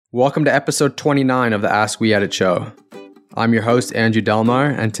Welcome to episode 29 of the Ask We Edit show. I'm your host, Andrew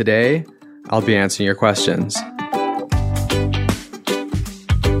Delmar, and today I'll be answering your questions.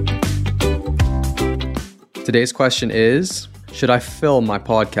 Today's question is, should I film my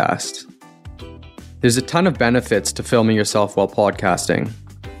podcast? There's a ton of benefits to filming yourself while podcasting.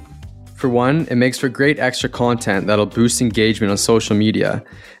 For one, it makes for great extra content that'll boost engagement on social media,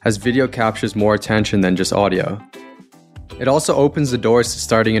 as video captures more attention than just audio. It also opens the doors to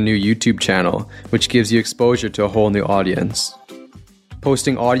starting a new YouTube channel, which gives you exposure to a whole new audience.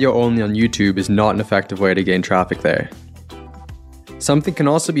 Posting audio only on YouTube is not an effective way to gain traffic there. Something can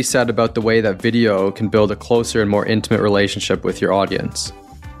also be said about the way that video can build a closer and more intimate relationship with your audience.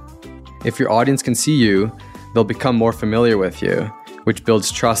 If your audience can see you, they'll become more familiar with you, which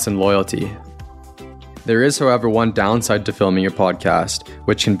builds trust and loyalty. There is, however, one downside to filming your podcast,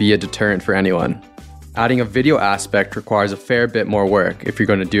 which can be a deterrent for anyone. Adding a video aspect requires a fair bit more work if you're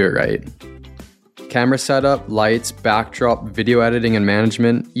going to do it right. Camera setup, lights, backdrop, video editing and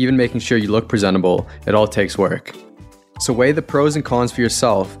management, even making sure you look presentable, it all takes work. So weigh the pros and cons for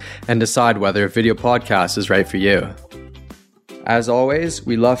yourself and decide whether a video podcast is right for you. As always,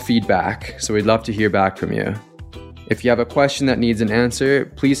 we love feedback, so we'd love to hear back from you. If you have a question that needs an answer,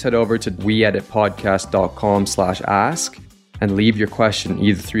 please head over to weeditpodcast.com/ask and leave your question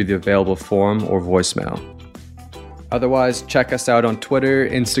either through the available form or voicemail. Otherwise, check us out on Twitter,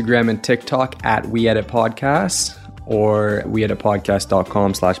 Instagram, and TikTok at weeditpodcast or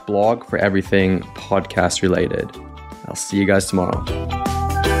weeditpodcast.com/blog for everything podcast related. I'll see you guys tomorrow.